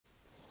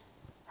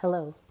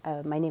Hello,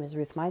 my name is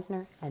Ruth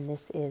Misener, and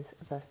this is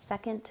the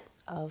second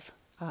of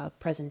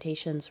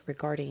presentations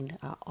regarding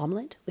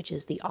OMLT, which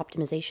is the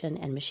Optimization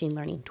and Machine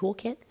Learning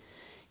Toolkit.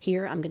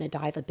 Here I'm going to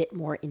dive a bit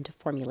more into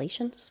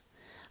formulations.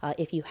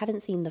 If you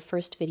haven't seen the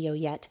first video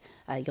yet,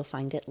 you'll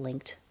find it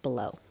linked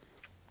below.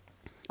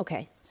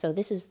 Okay, so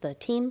this is the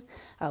team.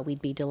 We'd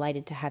be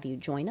delighted to have you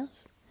join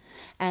us.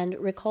 And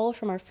recall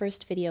from our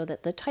first video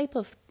that the type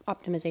of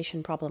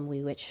optimization problem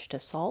we wish to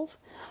solve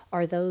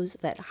are those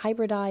that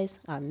hybridize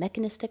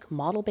mechanistic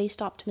model-based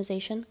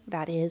optimization,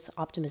 that is,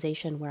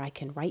 optimization where I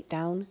can write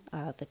down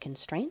the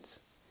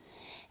constraints,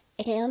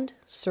 and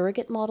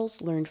surrogate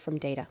models learned from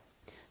data.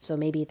 So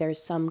maybe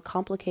there's some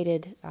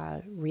complicated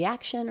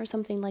reaction or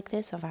something like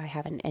this. If I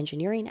have an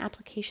engineering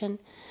application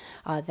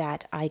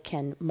that I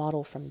can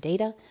model from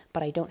data,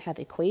 but I don't have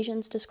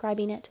equations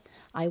describing it,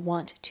 I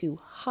want to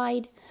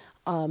hide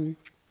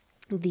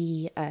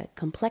the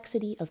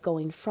complexity of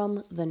going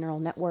from the neural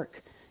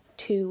network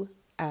to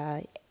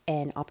an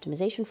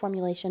optimization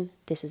formulation.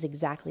 This is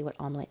exactly what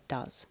OMLT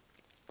does.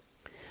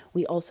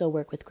 We also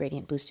work with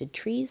gradient boosted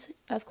trees,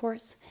 of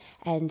course,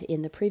 and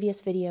in the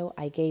previous video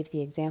I gave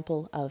the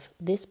example of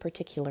this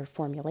particular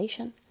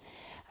formulation.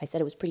 I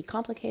said it was pretty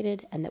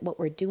complicated and that what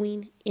we're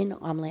doing in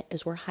OMLT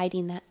is we're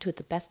hiding that to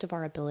the best of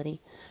our ability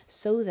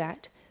so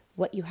that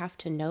what you have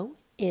to know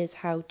is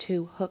how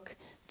to hook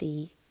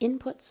the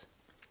inputs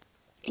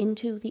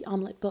into the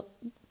OMLT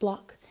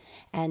block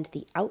and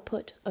the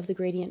output of the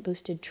gradient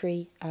boosted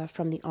tree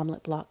from the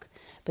OMLT block,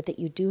 but that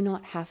you do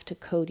not have to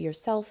code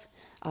yourself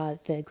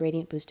the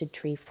gradient boosted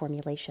tree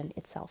formulation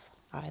itself.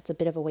 It's a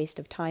bit of a waste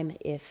of time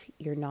if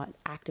you're not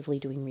actively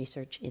doing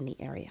research in the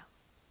area.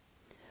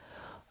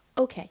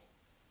 Okay,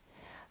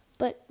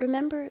 but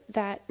remember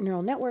that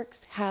neural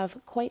networks have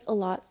quite a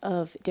lot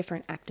of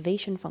different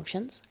activation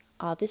functions.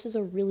 This is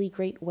a really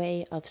great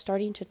way of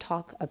starting to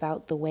talk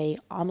about the way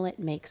OMLT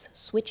makes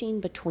switching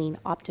between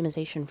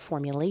optimization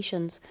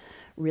formulations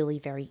really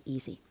very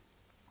easy.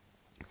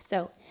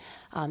 So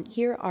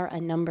here are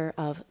a number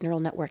of neural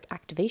network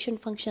activation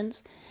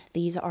functions.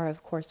 These are,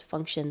 of course,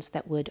 functions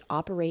that would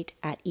operate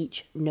at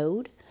each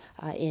node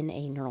in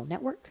a neural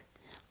network.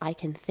 I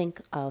can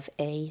think of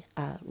a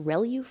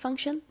ReLU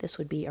function. This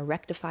would be a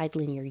rectified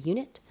linear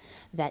unit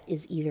that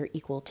is either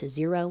equal to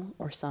 0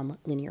 or some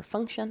linear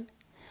function.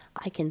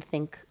 I can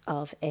think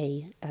of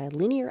a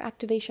linear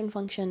activation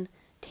function,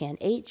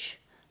 tanh,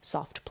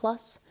 soft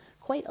plus,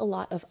 quite a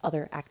lot of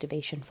other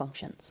activation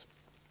functions.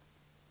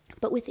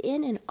 But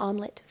within an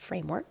OMLT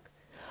framework,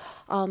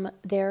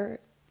 there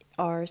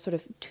are sort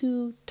of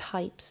two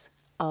types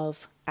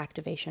of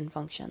activation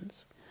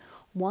functions.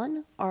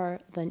 One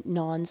are the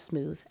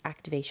non-smooth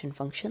activation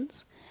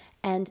functions,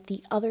 and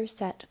the other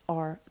set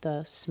are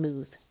the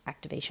smooth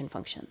activation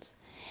functions.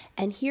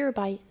 And here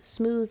by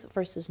smooth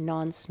versus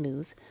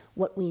non-smooth,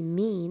 what we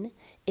mean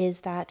is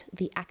that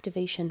the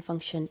activation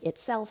function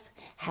itself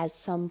has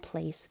some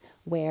place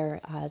where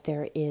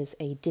there is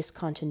a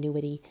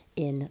discontinuity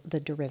in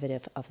the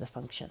derivative of the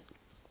function.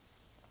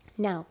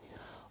 Now,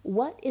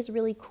 what is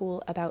really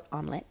cool about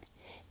OMLT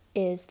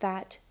is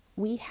that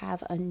we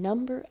have a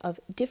number of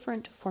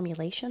different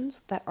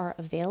formulations that are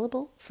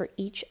available for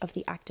each of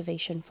the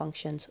activation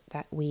functions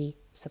that we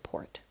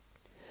support.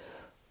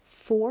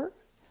 For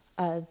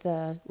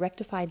the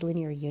rectified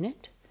linear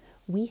unit,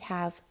 we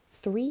have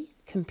 3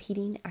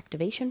 competing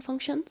activation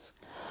functions.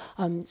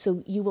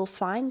 So you will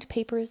find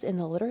papers in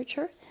the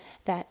literature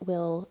that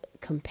will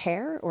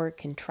compare or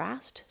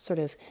contrast sort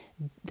of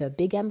the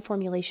big M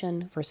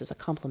formulation versus a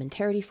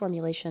complementarity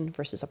formulation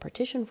versus a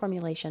partition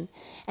formulation.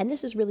 And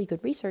this is really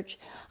good research,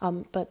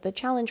 but the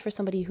challenge for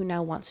somebody who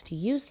now wants to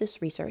use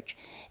this research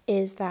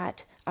is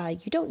that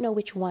you don't know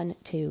which one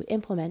to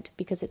implement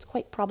because it's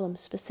quite problem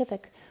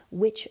specific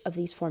which of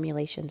these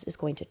formulations is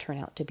going to turn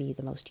out to be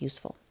the most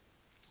useful.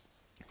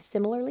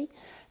 Similarly,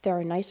 there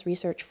are nice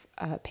research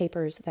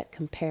papers that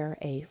compare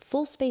a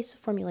full space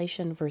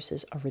formulation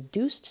versus a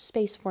reduced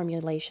space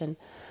formulation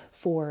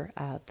for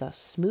the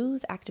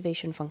smooth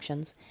activation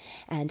functions.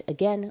 And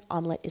again,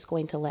 OMLT is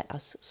going to let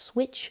us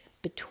switch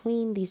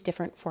between these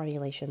different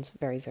formulations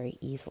very, very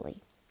easily.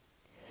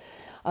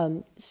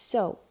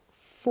 So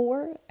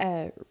for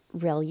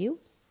ReLU,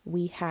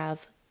 we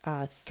have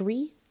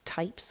 3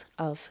 types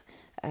of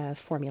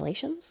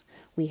formulations.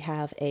 We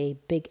have a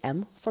big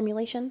M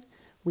formulation,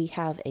 we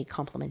have a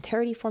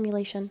complementarity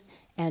formulation,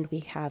 and we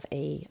have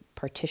a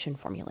partition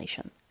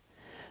formulation.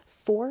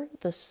 For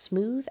the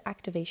smooth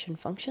activation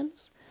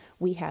functions,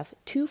 we have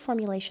 2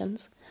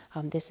 formulations.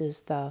 This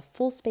is the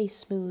full space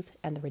smooth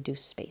and the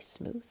reduced space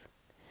smooth.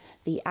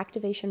 The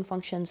activation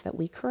functions that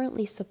we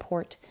currently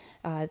support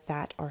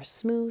that are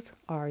smooth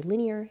are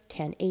linear,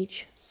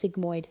 tanh,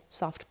 sigmoid,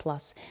 soft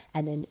plus,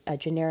 and then a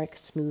generic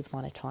smooth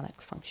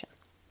monotonic function.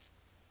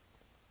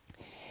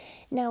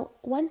 Now,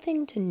 one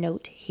thing to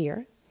note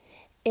here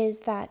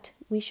is that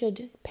we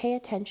should pay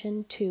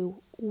attention to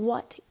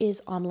what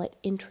is OMLT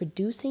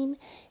introducing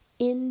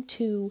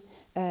into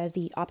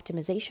the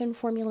optimization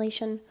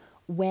formulation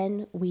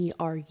when we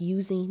are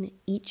using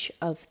each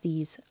of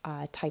these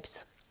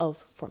types of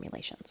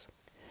formulations.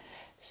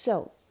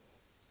 So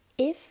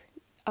if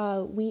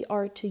we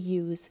are to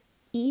use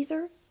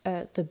either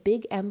the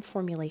big M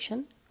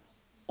formulation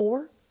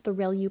or the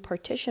ReLU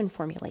partition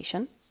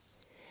formulation,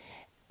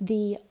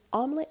 the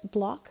omelet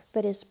block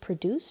that is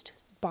produced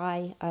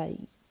by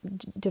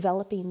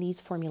developing these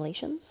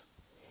formulations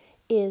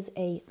is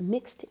a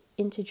mixed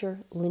integer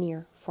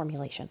linear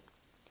formulation.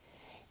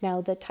 Now,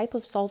 the type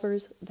of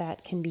solvers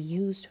that can be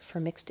used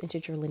for mixed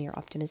integer linear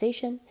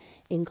optimization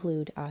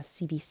include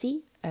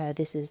CBC,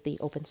 this is the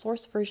open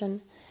source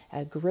version,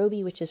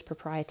 Gurobi, which is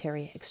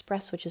proprietary,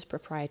 Express, which is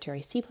proprietary,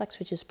 Cplex,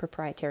 which is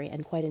proprietary,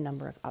 and quite a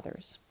number of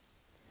others.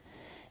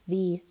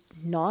 The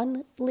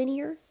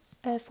non-linear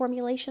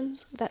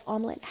formulations that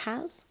omelet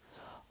has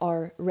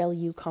are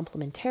ReLU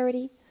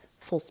complementarity,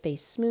 full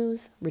space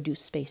smooth,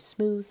 reduced space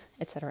smooth,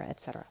 etc.,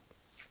 etc.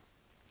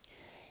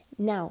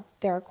 Now,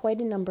 there are quite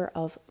a number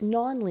of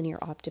non-linear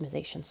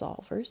optimization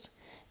solvers.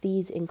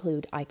 These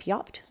include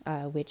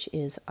IPOpt, which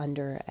is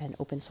under an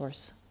open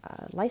source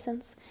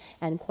license,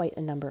 and quite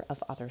a number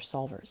of other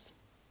solvers.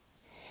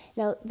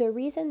 Now, the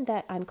reason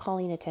that I'm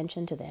calling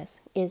attention to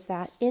this is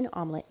that in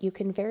omelet, you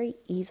can very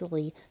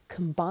easily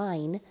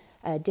combine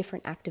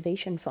different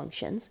activation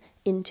functions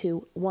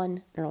into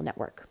one neural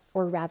network,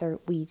 or rather,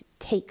 we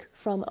take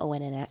from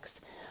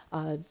ONNX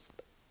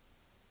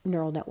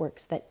neural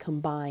networks that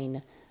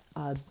combine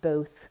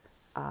both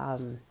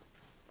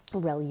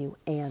ReLU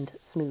and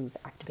smooth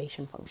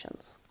activation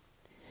functions.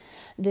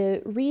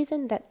 The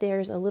reason that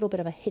there's a little bit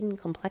of a hidden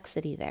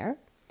complexity there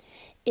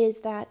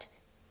is that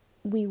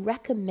we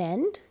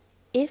recommend,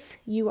 if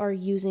you are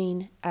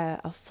using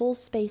a full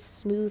space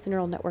smooth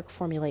neural network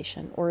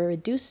formulation or a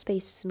reduced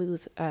space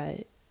smooth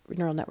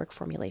neural network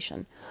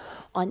formulation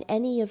on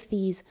any of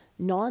these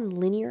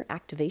non-linear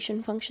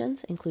activation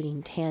functions,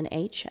 including tanh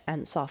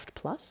and soft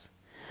plus,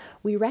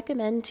 we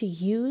recommend to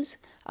use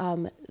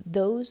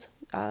those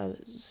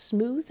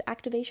smooth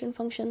activation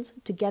functions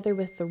together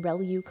with the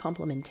ReLU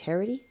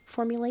complementarity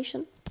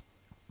formulation.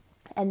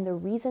 And the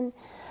reason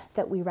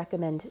that we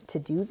recommend to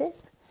do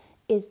this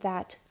is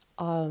that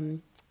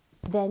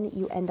then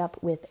you end up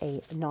with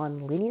a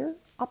non-linear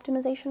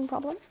optimization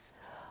problem.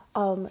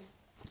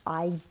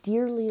 I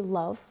dearly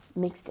love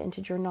mixed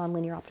integer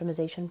nonlinear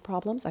optimization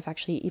problems. I've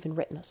actually even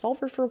written a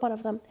solver for one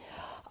of them,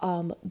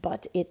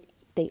 but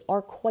they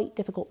are quite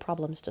difficult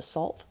problems to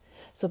solve.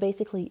 So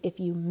basically, if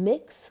you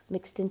mix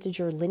mixed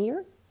integer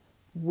linear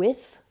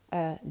with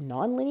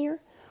nonlinear,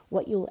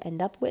 what you'll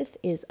end up with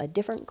is a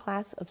different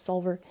class of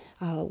solver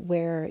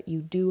where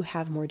you do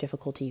have more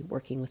difficulty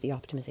working with the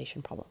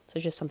optimization problem. So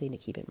just something to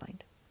keep in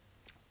mind.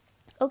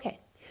 Okay.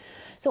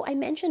 So I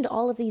mentioned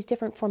all of these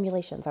different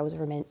formulations. I was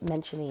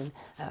mentioning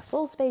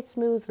full space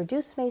smooth,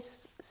 reduced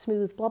space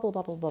smooth, blah, blah,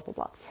 blah, blah, blah, blah,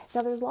 blah.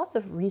 Now there's lots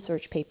of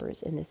research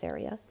papers in this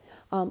area,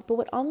 but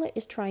what OMLT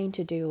is trying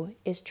to do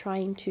is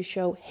trying to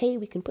show, hey,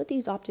 we can put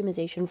these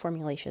optimization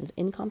formulations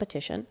in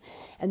competition,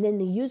 and then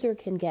the user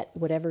can get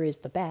whatever is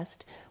the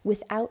best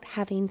without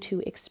having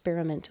to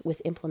experiment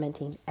with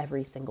implementing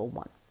every single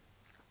one.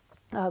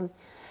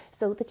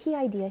 So the key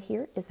idea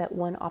here is that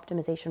one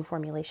optimization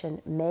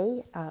formulation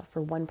may,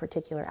 for one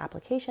particular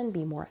application,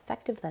 be more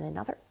effective than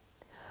another.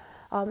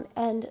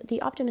 And the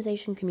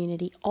optimization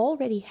community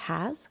already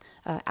has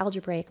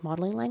algebraic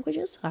modeling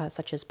languages,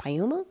 such as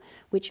Pyomo,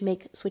 which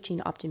make switching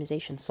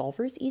optimization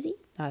solvers easy.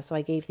 So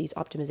I gave these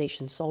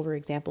optimization solver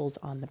examples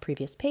on the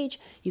previous page.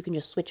 You can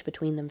just switch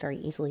between them very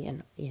easily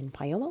in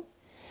Pyomo.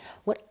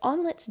 What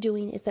OMLT's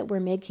doing is that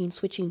we're making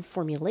switching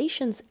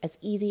formulations as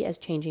easy as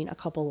changing a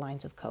couple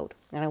lines of code.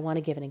 And I want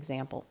to give an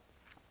example.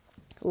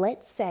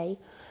 Let's say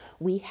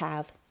we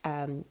have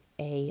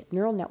a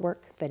neural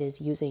network that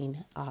is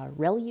using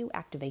ReLU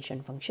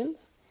activation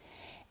functions.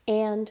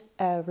 And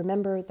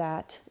remember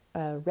that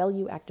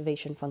ReLU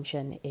activation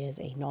function is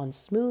a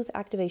non-smooth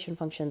activation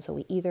function, so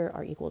we either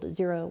are equal to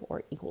 0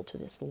 or equal to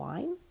this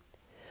line.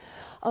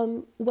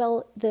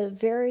 Well, the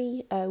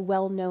very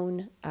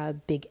well-known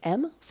big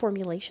M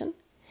formulation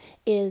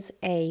is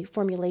a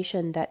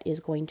formulation that is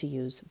going to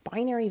use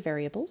binary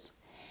variables,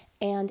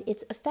 and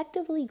it's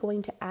effectively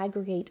going to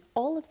aggregate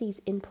all of these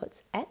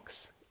inputs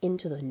X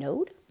into the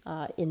node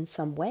in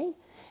some way,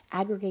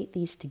 aggregate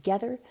these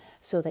together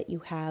so that you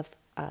have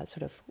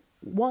sort of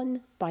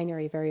one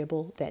binary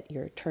variable that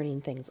you're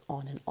turning things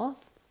on and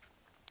off,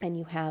 and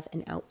you have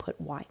an output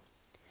Y.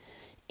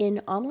 In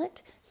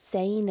OMLT,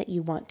 saying that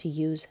you want to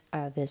use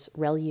this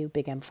ReLU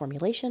big M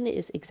formulation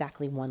is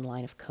exactly one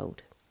line of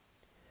code.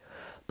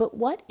 But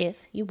what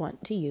if you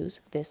want to use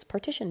this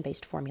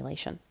partition-based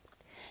formulation?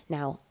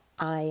 Now,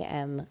 I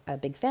am a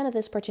big fan of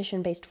this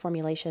partition-based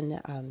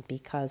formulation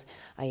because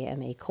I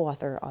am a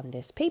co-author on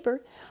this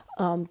paper,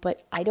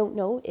 but I don't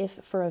know if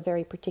for a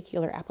very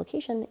particular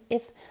application,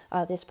 if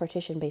this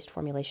partition-based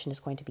formulation is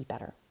going to be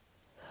better.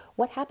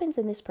 What happens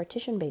in this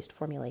partition-based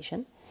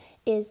formulation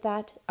is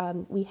that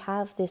we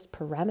have this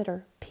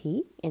parameter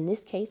p. In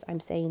this case, I'm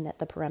saying that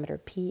the parameter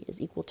p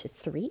is equal to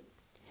 3.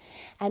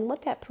 And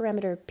what that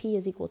parameter p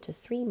is equal to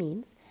 3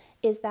 means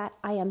is that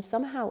I am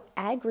somehow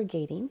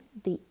aggregating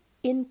the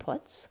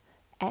inputs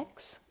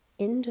x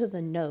into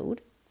the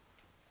node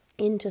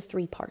into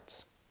three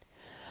parts.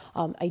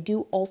 I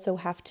do also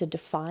have to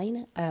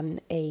define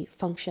a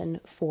function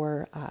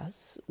for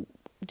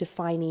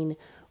defining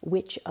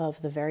which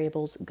of the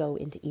variables go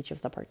into each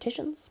of the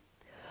partitions.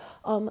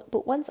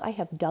 But once I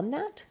have done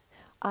that,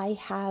 I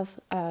have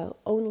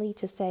only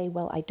to say,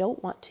 well, I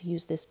don't want to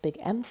use this big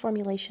M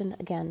formulation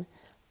again.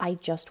 I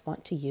just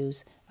want to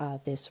use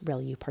this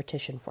ReLU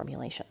partition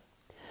formulation.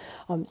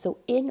 So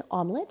in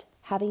OMLT,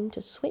 having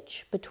to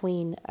switch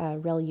between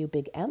ReLU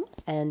big M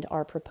and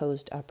our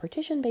proposed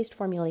partition-based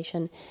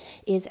formulation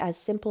is as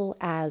simple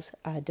as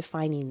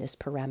defining this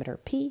parameter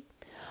P,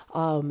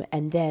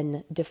 and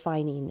then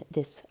defining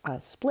this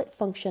split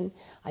function.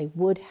 I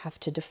would have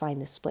to define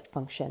this split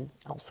function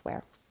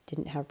elsewhere.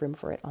 Didn't have room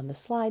for it on the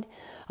slide,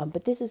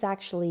 but this is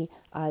actually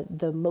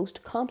the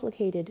most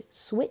complicated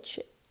switch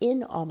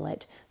in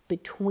OMLT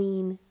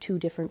between two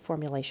different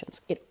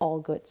formulations. It all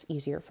gets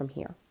easier from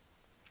here.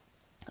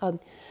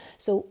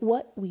 So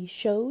what we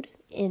showed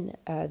in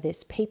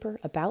this paper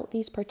about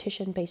these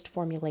partition-based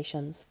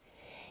formulations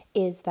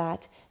is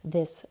that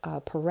this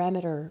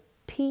parameter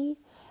P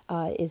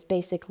is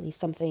basically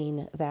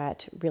something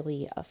that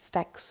really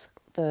affects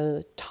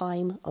the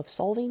time of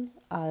solving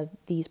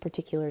these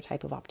particular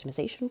type of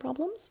optimization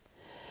problems.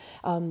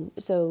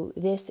 So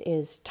this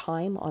is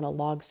time on a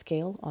log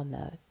scale on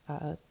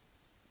the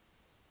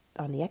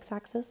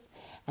x-axis,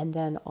 and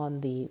then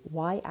on the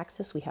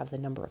y-axis we have the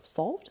number of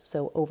solved.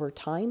 So over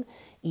time,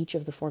 each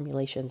of the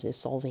formulations is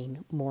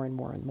solving more and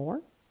more and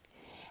more.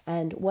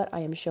 And what I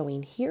am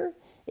showing here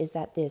is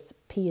that this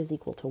P is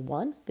equal to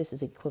 1, this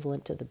is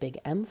equivalent to the big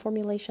M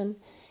formulation,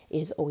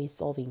 is always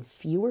solving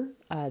fewer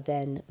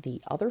than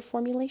the other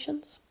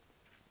formulations.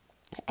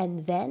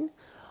 And then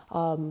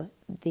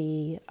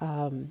the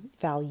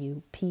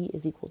value P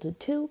is equal to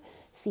 2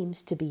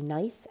 seems to be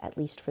nice, at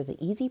least for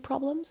the easy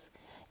problems.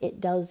 It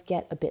does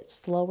get a bit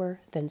slower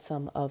than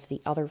some of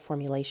the other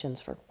formulations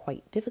for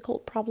quite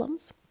difficult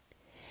problems.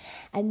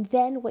 And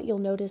then what you'll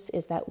notice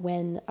is that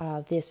when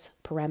this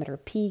parameter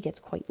P gets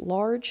quite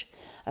large,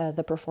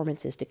 the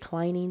performance is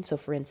declining. So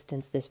for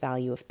instance, this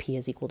value of P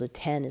is equal to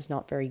 10 is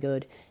not very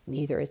good.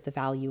 Neither is the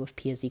value of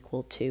P is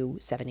equal to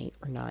 7, 8,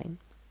 or 9.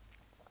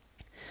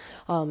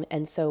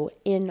 And so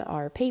in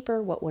our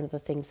paper, one of the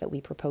things that we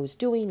propose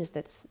doing is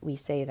that we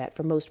say that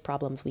for most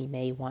problems, we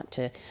may want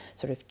to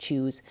sort of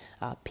choose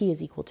P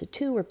is equal to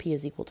 2 or P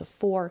is equal to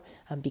 4,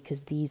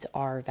 because these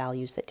are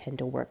values that tend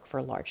to work for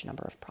a large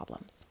number of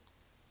problems.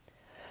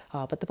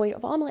 But the point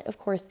of OMLT, of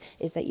course,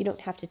 is that you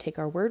don't have to take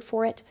our word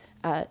for it.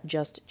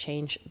 Just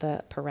change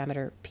the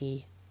parameter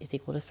P is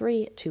equal to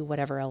 3 to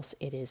whatever else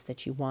it is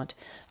that you want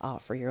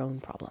for your own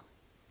problem.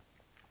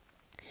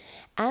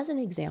 As an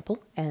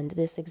example, and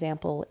this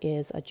example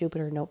is a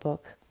Jupyter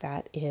notebook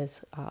that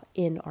is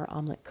in our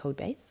OMLT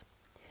codebase,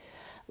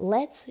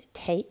 let's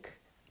take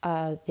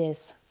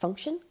this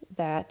function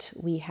that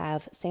we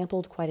have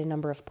sampled quite a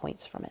number of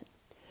points from it.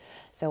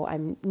 So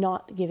I'm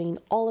not giving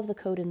all of the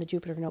code in the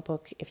Jupyter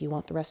notebook. If you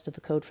want the rest of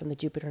the code from the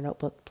Jupyter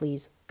notebook,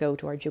 please go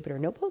to our Jupyter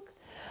notebook.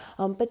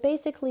 But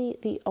basically,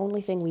 the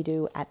only thing we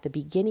do at the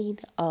beginning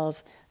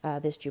of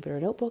this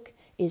Jupyter notebook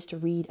is to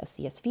read a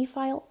CSV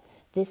file.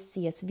 This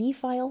CSV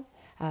file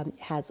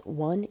has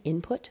one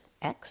input,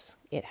 X.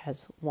 It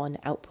has one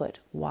output,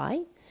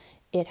 Y.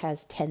 It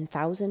has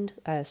 10,000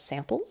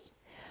 samples.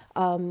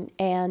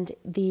 And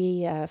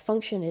the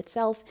function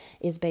itself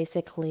is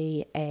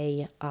basically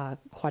a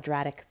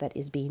quadratic that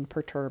is being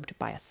perturbed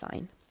by a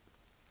sign.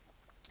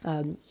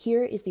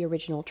 Here is the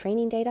original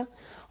training data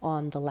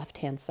on the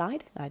left-hand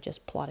side. I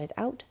just plotted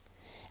out.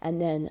 And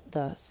then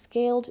the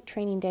scaled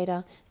training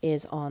data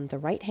is on the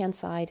right-hand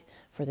side.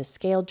 For the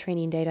scaled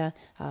training data,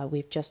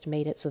 we've just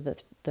made it so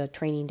that the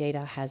training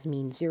data has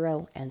mean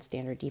 0 and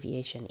standard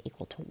deviation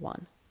equal to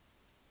 1.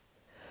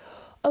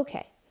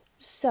 Okay,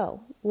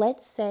 so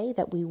let's say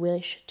that we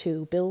wish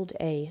to build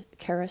a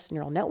Keras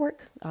neural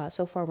network.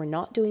 So far, we're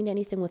not doing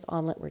anything with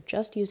OMLT. We're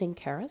just using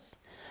Keras.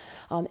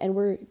 And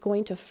we're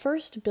going to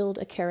first build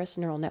a Keras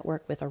neural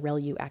network with a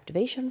ReLU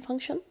activation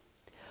function.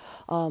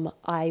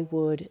 I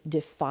would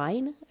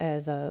define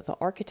the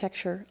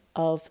architecture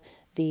of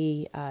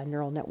the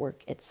neural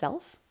network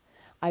itself.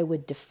 I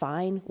would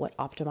define what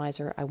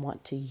optimizer I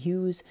want to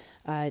use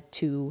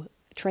to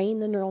train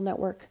the neural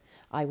network.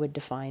 I would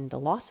define the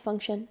loss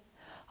function,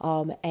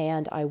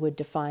 and I would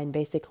define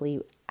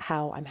basically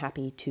how I'm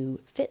happy to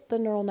fit the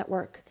neural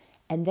network,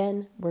 and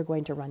then we're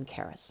going to run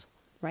Keras,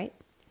 right?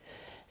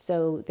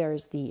 So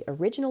there's the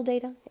original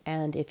data,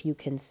 and if you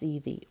can see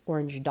the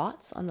orange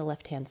dots on the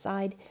left-hand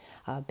side,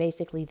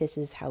 basically this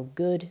is how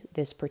good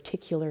this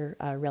particular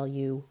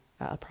ReLU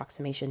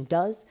approximation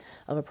does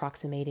of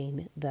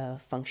approximating the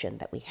function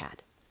that we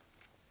had.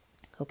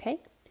 Okay,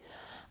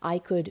 I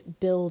could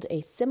build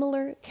a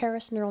similar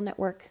Keras neural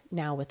network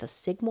now with a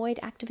sigmoid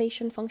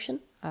activation function.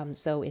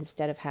 So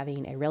instead of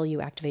having a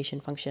ReLU activation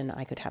function,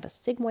 I could have a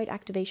sigmoid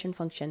activation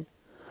function,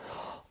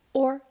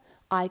 or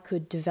I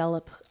could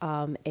develop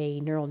a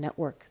neural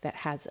network that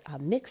has a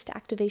mixed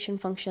activation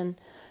function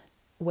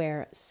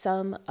where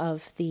some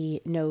of the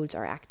nodes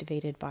are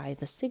activated by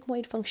the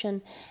sigmoid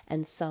function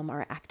and some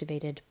are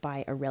activated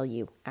by a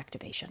ReLU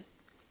activation.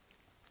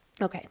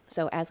 Okay,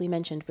 so as we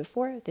mentioned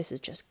before, this is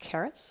just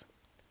keras.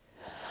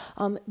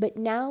 But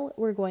now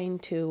we're going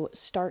to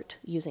start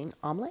using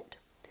OMLT.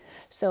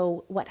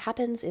 So what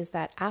happens is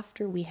that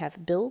after we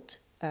have built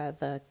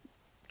the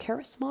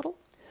keras model,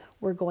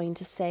 we're going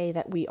to say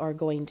that we are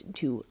going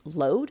to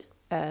load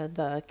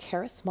the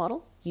keras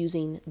model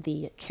using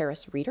the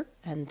keras reader,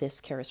 and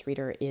this keras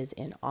reader is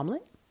in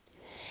OMLT.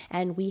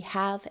 And we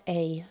have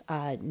a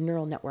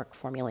neural network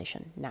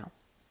formulation now.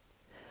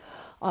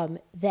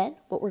 Then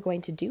what we're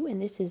going to do,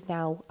 and this is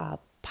now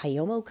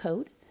Pyomo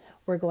code,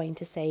 we're going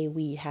to say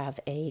we have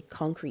a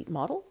concrete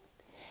model,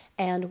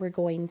 and we're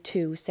going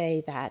to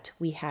say that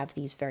we have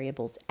these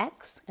variables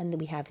x and then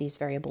we have these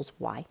variables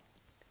y.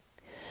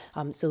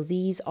 So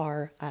these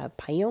are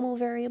Pyomo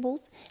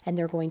variables, and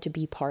they're going to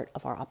be part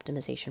of our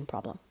optimization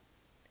problem.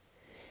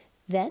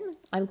 Then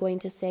I'm going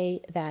to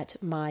say that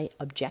my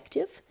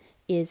objective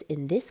is,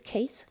 in this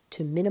case,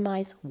 to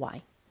minimize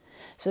y.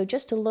 So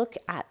just to look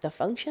at the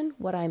function,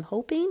 what I'm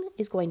hoping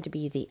is going to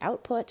be the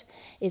output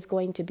is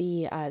going to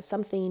be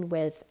something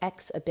with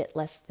x a bit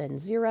less than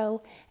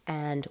 0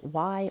 and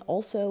y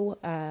also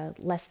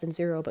less than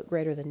 0 but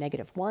greater than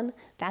 -1.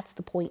 That's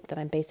the point that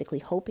I'm basically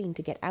hoping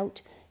to get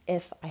out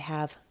if I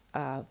have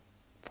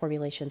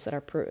formulations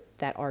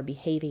that are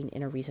behaving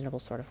in a reasonable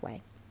sort of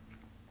way.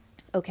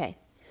 Okay.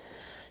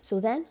 So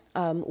then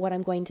what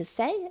I'm going to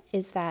say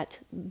is that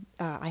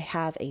I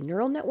have a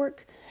neural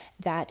network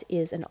that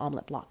is an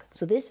OMLT block.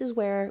 So this is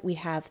where we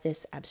have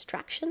this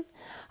abstraction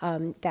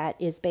that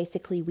is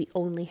basically we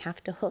only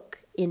have to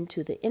hook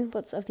into the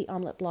inputs of the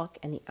OMLT block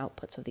and the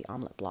outputs of the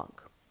OMLT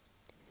block.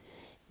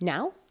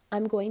 Now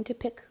I'm going to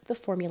pick the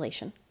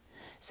formulation.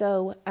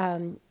 So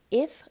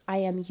if I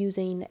am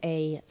using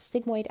a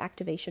sigmoid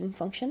activation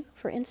function,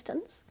 for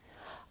instance,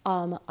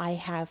 I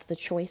have the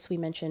choice we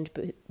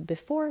mentioned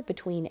before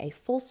between a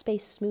full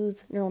space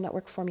smooth neural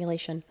network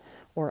formulation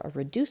or a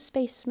reduced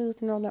space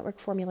smooth neural network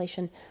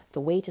formulation.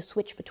 The way to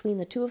switch between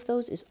the two of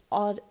those is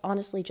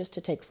honestly just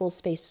to take full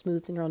space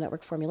smooth neural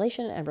network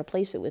formulation and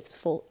replace it with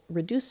full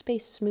reduced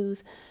space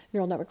smooth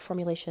neural network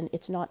formulation.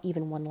 It's not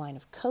even one line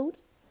of code.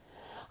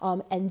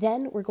 And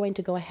then we're going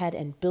to go ahead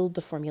and build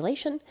the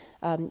formulation.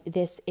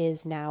 This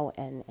is now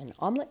an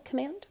OMLT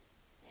command.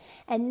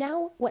 And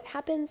now what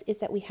happens is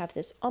that we have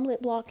this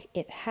OMLT block.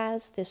 It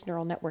has this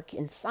neural network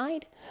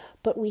inside,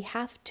 but we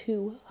have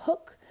to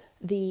hook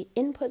the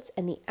inputs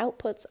and the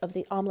outputs of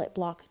the OMLT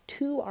block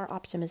to our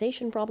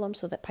optimization problem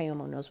so that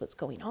Pyomo knows what's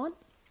going on.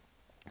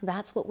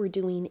 That's what we're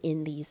doing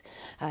in these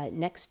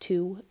next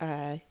two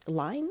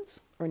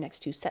lines, or next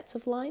two sets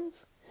of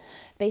lines.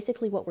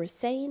 Basically what we're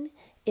saying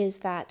is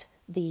that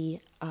the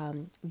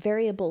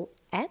variable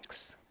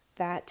x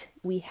that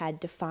we had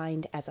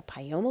defined as a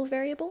Pyomo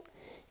variable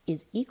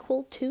is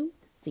equal to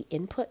the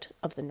input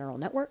of the neural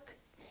network,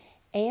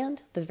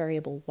 and the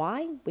variable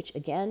y, which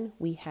again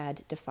we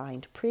had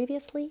defined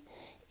previously,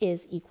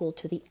 is equal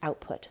to the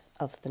output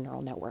of the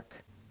neural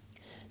network.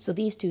 So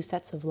these two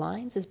sets of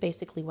lines is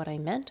basically what I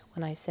meant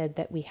when I said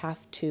that we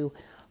have to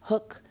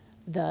hook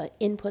the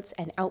inputs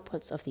and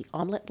outputs of the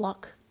OMLT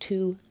block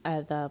to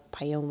the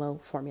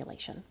Pyomo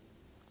formulation.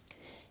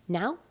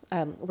 Now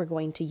we're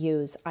going to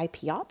use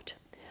IPOpt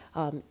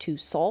to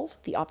solve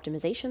the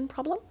optimization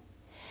problem,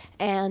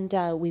 and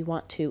we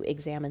want to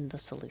examine the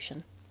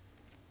solution.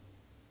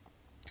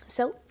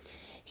 So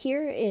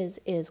here is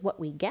what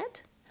we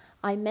get.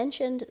 I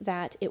mentioned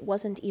that it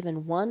wasn't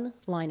even one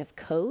line of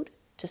code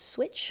to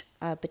switch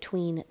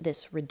between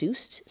this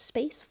reduced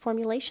space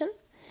formulation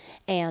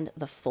and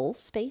the full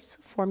space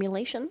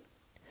formulation.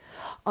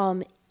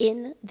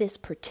 In this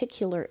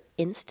particular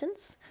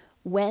instance,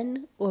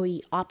 when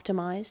we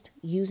optimized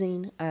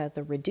using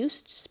the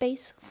reduced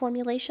space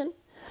formulation,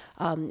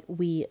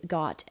 we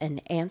got an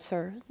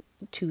answer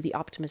to the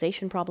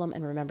optimization problem.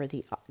 And remember,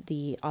 the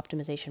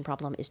optimization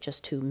problem is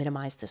just to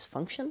minimize this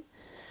function.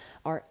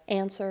 Our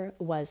answer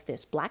was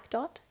this black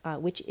dot,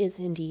 which is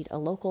indeed a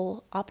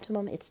local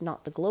optimum. It's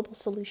not the global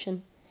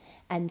solution.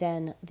 And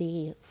then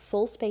the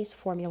full space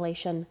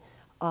formulation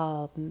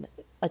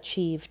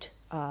achieved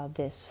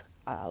this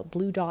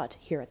blue dot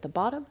here at the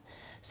bottom.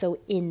 So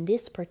in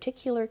this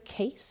particular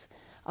case,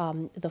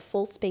 the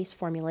full space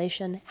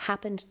formulation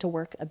happened to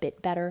work a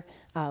bit better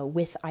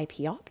with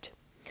IPOpt.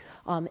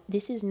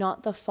 This is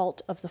not the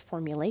fault of the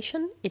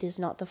formulation. It is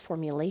not the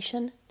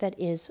formulation that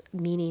is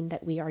meaning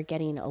that we are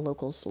getting a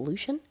local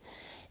solution.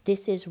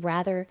 This is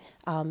rather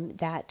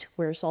that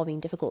we're solving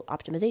difficult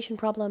optimization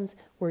problems.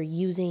 We're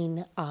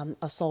using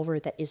a solver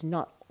that is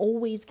not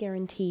always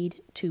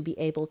guaranteed to be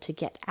able to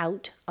get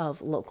out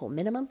of local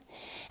minimum.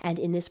 And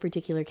in this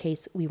particular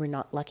case, we were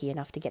not lucky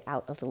enough to get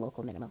out of the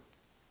local minimum.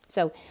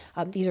 So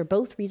these are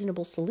both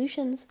reasonable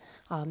solutions.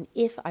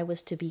 If I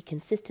was to be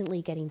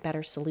consistently getting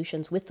better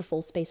solutions with the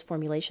full space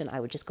formulation,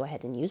 I would just go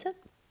ahead and use it.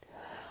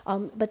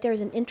 But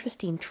there's an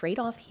interesting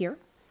trade-off here.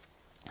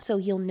 So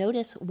you'll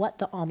notice what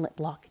the OMLT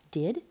block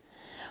did.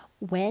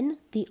 When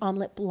the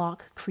OMLT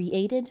block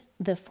created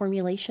the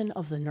formulation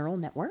of the neural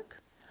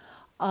network,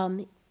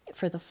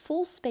 for the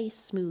full space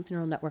smooth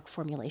neural network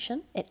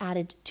formulation, it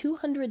added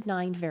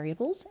 209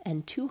 variables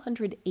and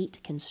 208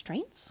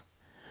 constraints,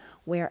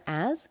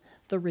 whereas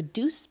the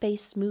reduced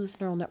space smooth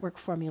neural network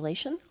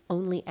formulation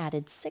only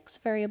added 6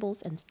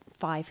 variables and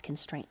 5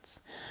 constraints.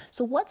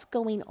 So what's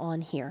going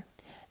on here?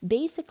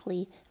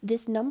 Basically,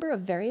 this number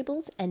of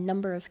variables and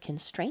number of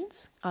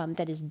constraints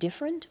that is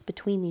different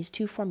between these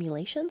two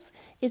formulations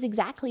is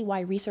exactly why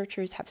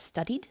researchers have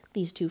studied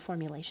these two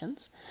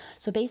formulations.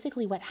 So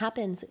basically what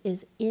happens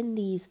is in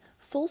these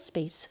full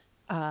space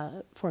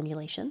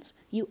formulations,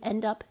 you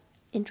end up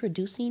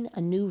introducing a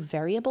new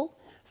variable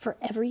for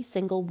every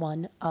single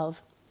one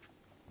of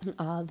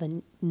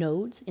the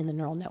nodes in the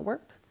neural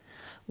network,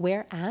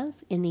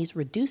 whereas in these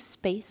reduced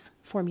space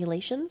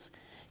formulations,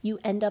 you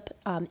end up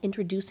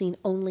introducing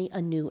only a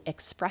new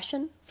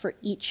expression for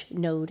each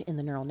node in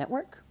the neural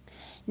network.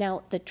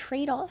 Now, the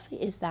trade-off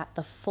is that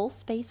the full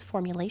space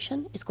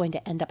formulation is going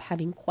to end up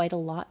having quite a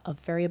lot of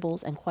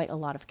variables and quite a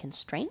lot of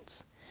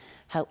constraints.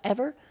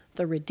 However,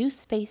 the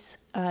reduced space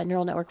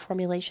neural network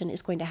formulation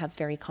is going to have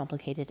very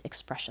complicated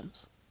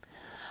expressions.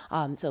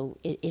 So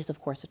it is,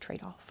 of course, a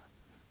trade-off.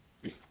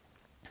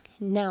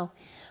 Now,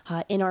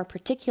 in our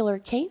particular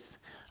case,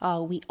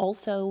 we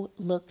also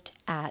looked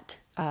at,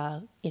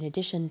 in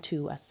addition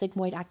to a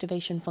sigmoid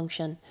activation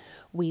function,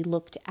 we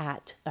looked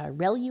at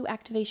ReLU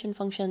activation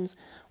functions.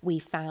 We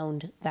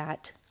found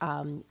that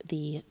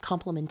the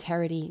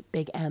complementarity,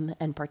 big M,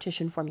 and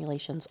partition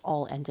formulations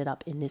all ended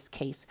up, in this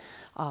case,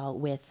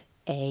 with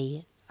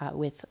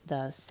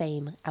the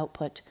same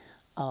output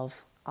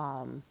of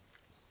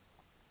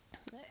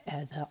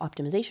the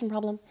optimization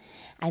problem,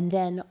 and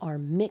then our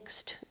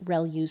mixed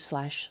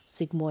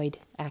ReLU/sigmoid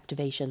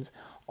activations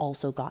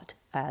also got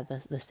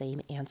the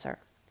same answer.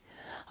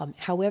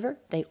 However,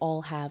 they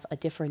all have a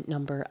different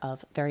number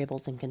of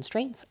variables and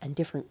constraints and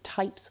different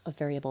types of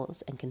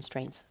variables and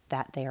constraints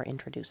that they are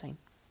introducing.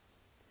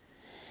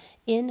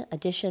 In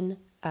addition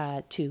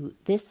to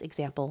this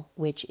example,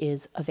 which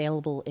is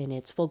available in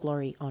its full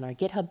glory on our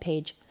GitHub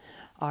page,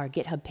 our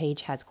GitHub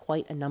page has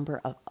quite a number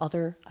of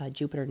other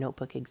Jupyter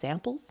Notebook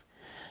examples.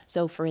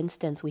 So for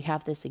instance, we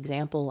have this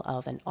example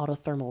of an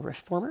autothermal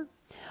reformer.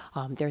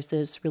 There's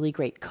this really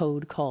great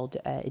code called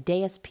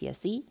BASF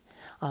SE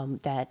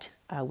that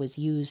was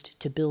used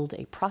to build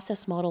a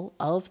process model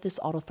of this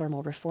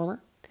autothermal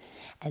reformer.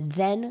 And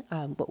then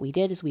what we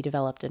did is we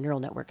developed a neural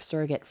network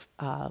surrogate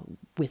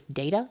with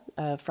data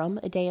from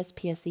a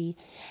BASF SE,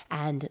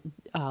 and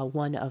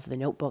one of the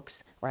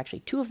notebooks, or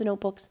actually two of the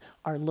notebooks,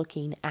 are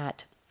looking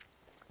at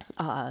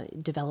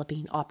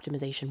developing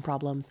optimization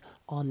problems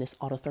on this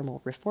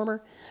autothermal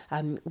reformer.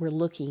 We're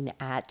looking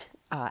at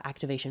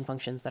activation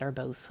functions that are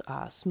both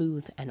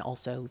smooth and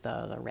also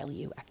the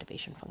ReLU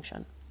activation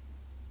function.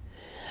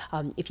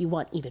 If you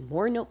want even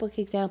more notebook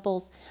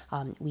examples,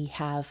 we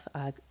have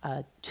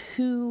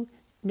 2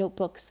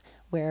 notebooks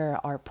where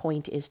our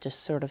point is to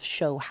sort of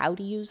show how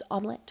to use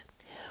OMLT.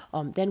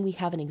 Then we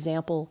have an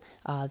example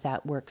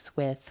that works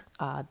with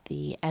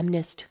the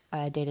MNIST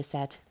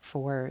dataset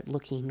for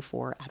looking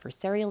for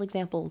adversarial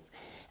examples,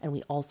 and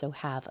we also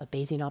have a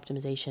Bayesian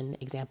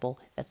optimization example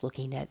that's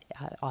looking at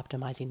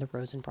optimizing the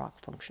Rosenbrock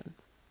function.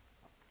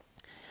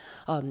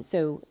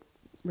 So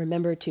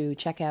remember to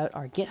check out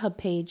our GitHub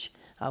page.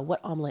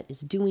 What OMLT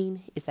is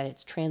doing is that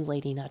it's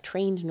translating a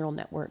trained neural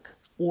network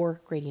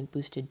or gradient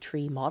boosted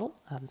tree model,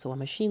 so a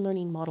machine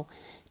learning model,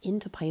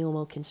 into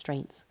Pyomo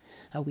constraints.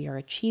 We are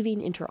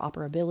achieving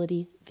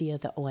interoperability via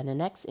the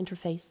ONNX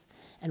interface,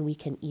 and we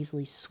can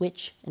easily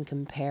switch and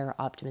compare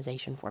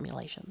optimization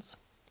formulations.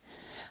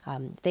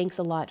 Thanks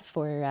a lot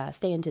for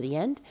staying to the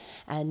end,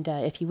 and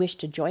if you wish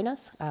to join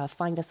us,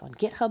 find us on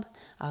GitHub.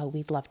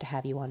 We'd love to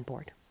have you on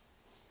board.